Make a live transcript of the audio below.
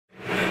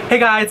Hey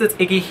guys, it's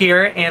Iggy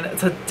here, and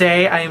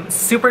today I am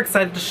super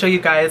excited to show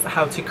you guys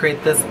how to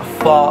create this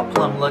fall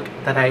plum look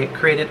that I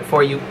created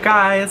for you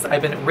guys.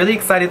 I've been really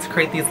excited to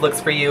create these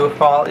looks for you.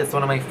 Fall is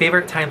one of my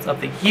favorite times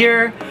of the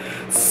year,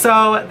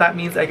 so that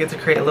means I get to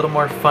create a little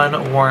more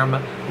fun,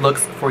 warm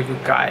looks for you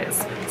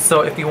guys.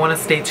 So if you want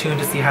to stay tuned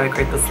to see how to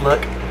create this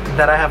look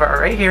that I have it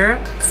right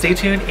here, stay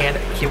tuned and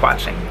keep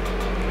watching.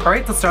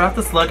 Alright, to start off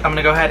this look, I'm going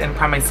to go ahead and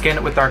prime my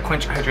skin with our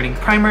Quench Hydrating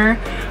Primer.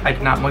 I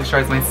did not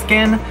moisturize my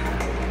skin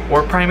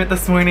or prime it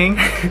this morning,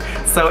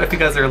 so if you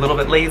guys are a little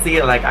bit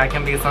lazy, like I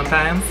can be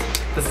sometimes,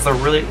 this is a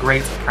really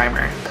great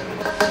primer.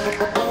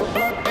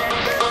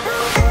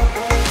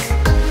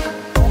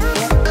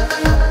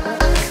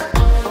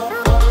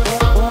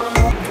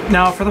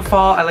 Now for the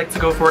fall, I like to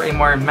go for a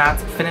more matte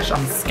finish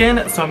on the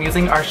skin, so I'm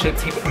using our Shape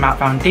Tape Matte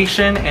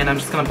Foundation, and I'm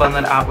just going to blend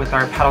that out with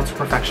our Paddle to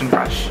Perfection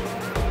brush.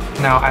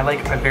 Now I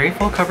like a very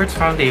full coverage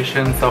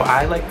foundation, so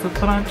I like to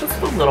put on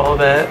just a little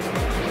bit.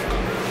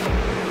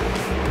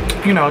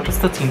 You know,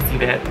 just a teensy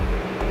bit.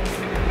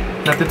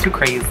 Nothing too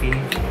crazy.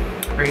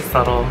 Very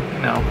subtle, you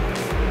know.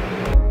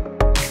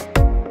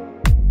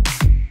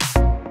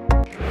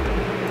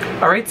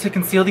 Alright, to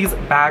conceal these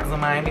bags of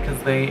mine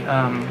because they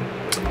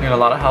need a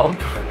lot of help,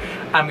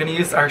 I'm going to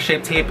use our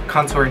Shape Tape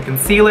Contour and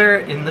Concealer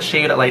in the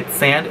shade Light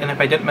Sand, and if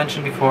I didn't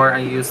mention before, I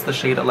used the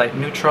shade Light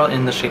Neutral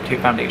in the Shape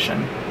Tape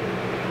Foundation.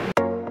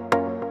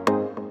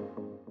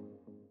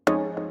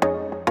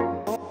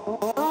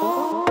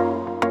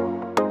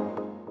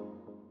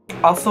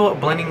 Also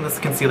blending this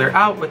concealer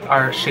out with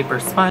our Shaper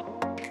Sponge.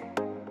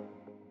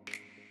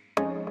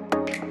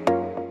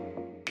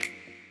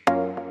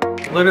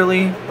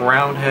 Literally,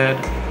 round head,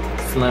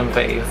 slim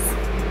face.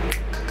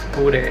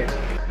 Booty.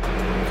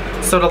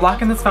 So to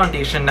lock in this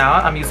foundation now,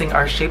 I'm using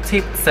our Shape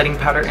Tape Setting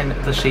Powder in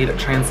the shade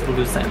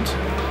Translucent.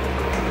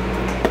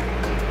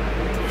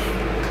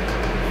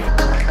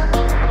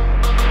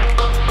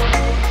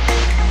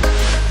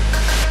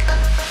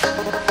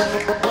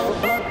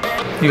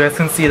 You guys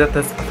can see that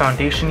this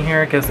foundation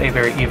here gives a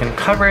very even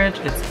coverage,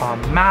 it's all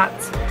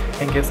matte,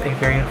 and gives a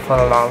very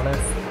flawless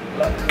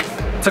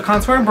look. To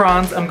contour and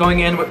bronze, I'm going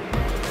in with...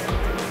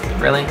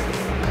 Really?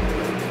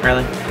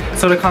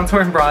 So to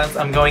contour and bronze,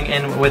 I'm going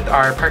in with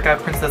our Park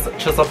Ave Princess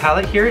Chisel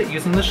palette here,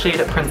 using the shade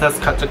Princess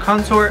Cut to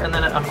Contour, and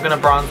then I'm gonna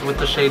bronze with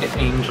the shade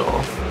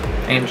Angle.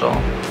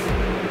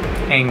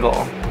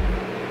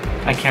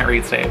 I can't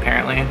read today,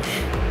 apparently.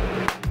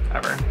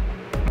 Ever.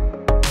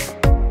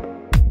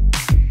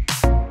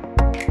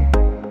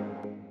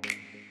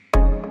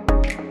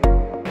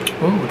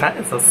 Ooh, that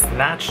is a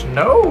snatched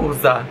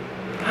nose!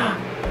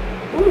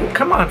 Ooh,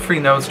 come on, free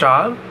nose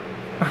job!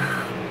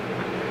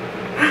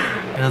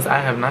 Because I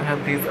have not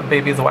had these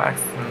babies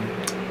waxed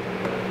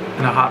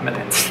in a hot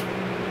minute.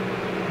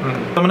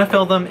 I'm gonna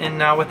fill them in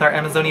now with our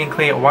Amazonian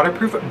Clay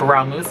Waterproof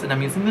Brow Mousse, and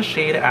I'm using the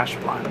shade Ash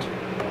Blonde.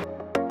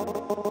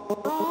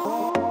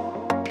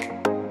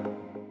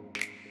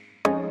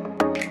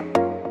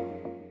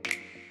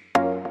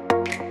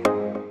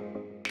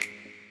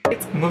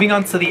 Moving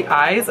on to the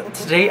eyes,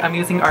 today I'm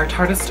using our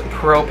Tarte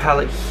Pro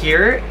palette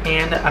here,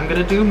 and I'm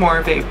gonna do more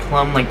of a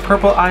plum like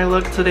purple eye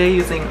look today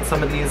using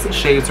some of these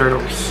shades right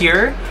over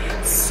here.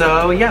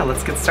 So yeah,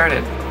 let's get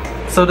started.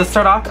 So to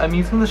start off, I'm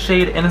using the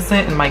shade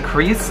Innocent in my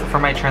crease for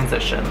my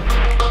transition.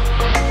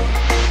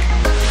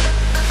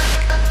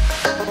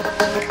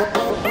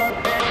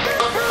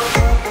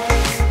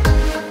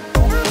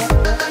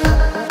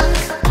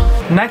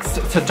 Next,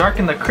 to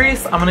darken the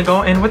crease, I'm gonna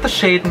go in with the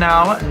shade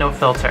now No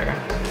Filter.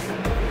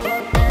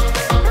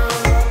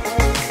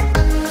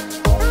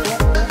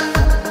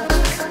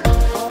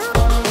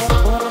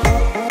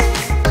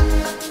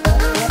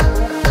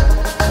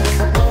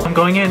 I'm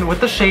going in with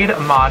the shade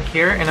Mod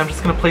here, and I'm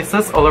just going to place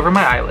this all over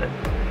my eyelid.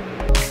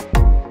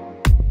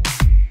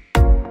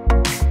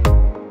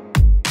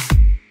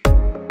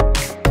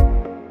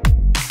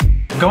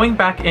 Going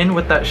back in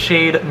with that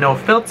shade No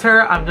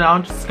Filter, I'm now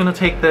just going to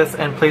take this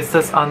and place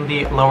this on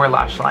the lower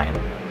lash line.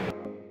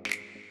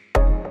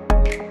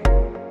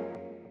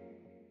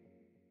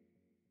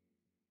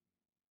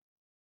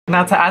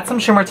 Now to add some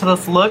shimmer to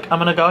this look, I'm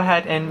going to go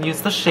ahead and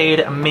use the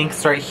shade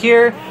Minx right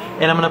here,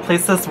 and I'm going to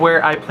place this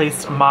where I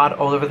placed Mod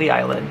all over the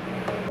eyelid.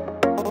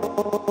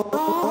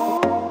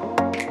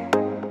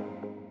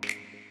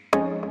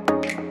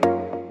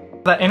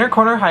 For that inner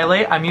corner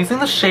highlight, I'm using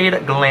the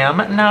shade Glam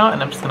now,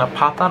 and I'm just going to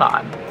pop that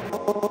on.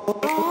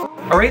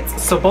 Alright,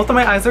 so both of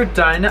my eyes are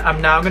done.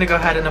 I'm now going to go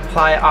ahead and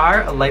apply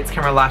our Lights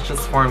Camera Lashes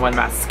 4-in-1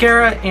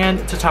 mascara,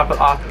 and to top it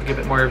off, give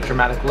it more of a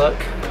dramatic look.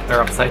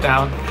 They're upside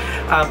down.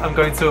 I'm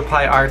going to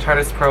apply our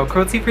Tarte Pro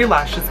cruelty-free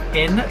lashes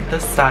in the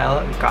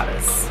style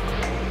Goddess.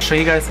 Show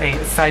you guys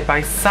a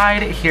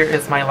side-by-side. Here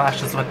is my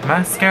lashes with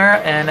mascara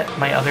and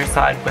my other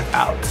side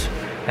without.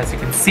 As you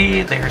can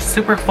see, they are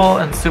super full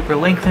and super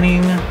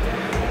lengthening.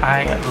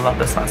 I love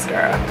this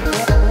mascara.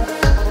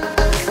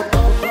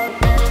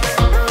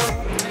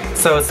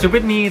 So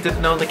stupid me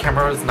didn't know the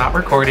camera was not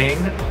recording.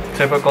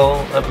 typical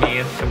of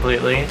me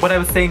completely. What I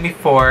was saying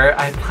before,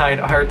 I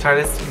applied our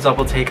Tarte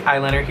Double Take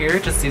eyeliner here,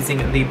 just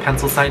using the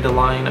pencil side to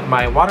line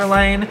my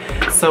waterline.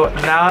 So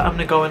now I'm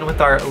gonna go in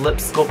with our lip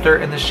sculptor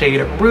in the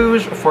shade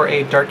Rouge for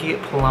a darky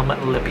plum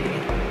lippy.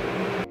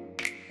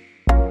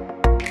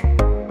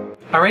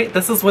 Alright,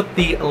 this is what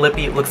the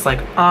lippy looks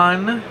like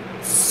on.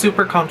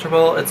 Super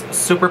comfortable, it's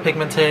super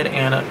pigmented,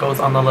 and it goes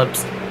on the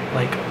lips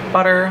like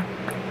butter.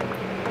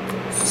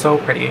 So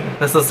pretty.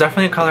 This is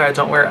definitely a color I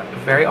don't wear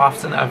very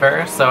often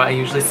ever, so I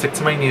usually stick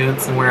to my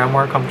nudes and where I'm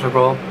more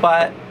comfortable,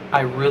 but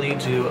I really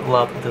do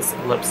love this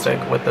lipstick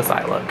with this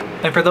eye look.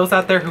 And for those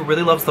out there who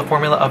really loves the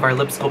formula of our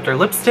Lip Sculptor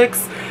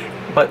lipsticks,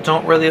 but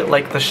don't really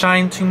like the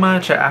shine too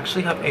much, I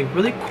actually have a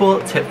really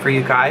cool tip for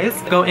you guys.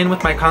 Go in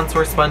with my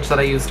contour sponge that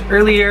I used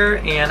earlier,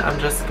 and I'm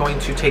just going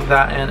to take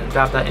that and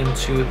dab that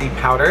into the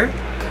powder.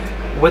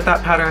 With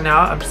that powder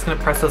now, I'm just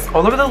gonna press this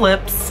all over the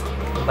lips,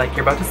 like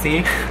you're about to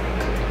see.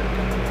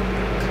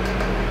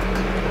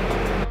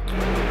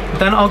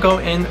 Then I'll go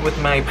in with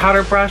my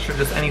powder brush, or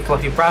just any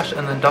fluffy brush,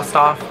 and then dust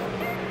off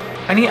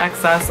any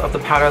excess of the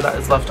powder that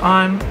is left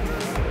on,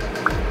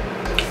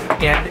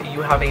 and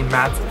you have a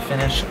matte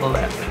finish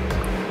lip.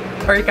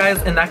 Alright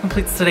guys, and that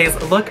completes today's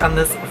look on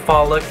this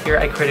fall look here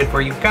I created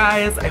for you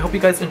guys. I hope you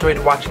guys enjoyed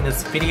watching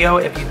this video.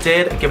 If you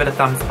did, give it a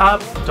thumbs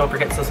up. Don't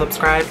forget to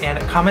subscribe and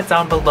comment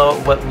down below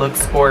what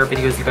looks or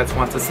videos you guys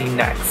want to see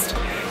next.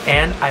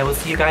 And I will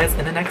see you guys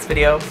in the next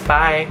video.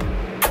 Bye!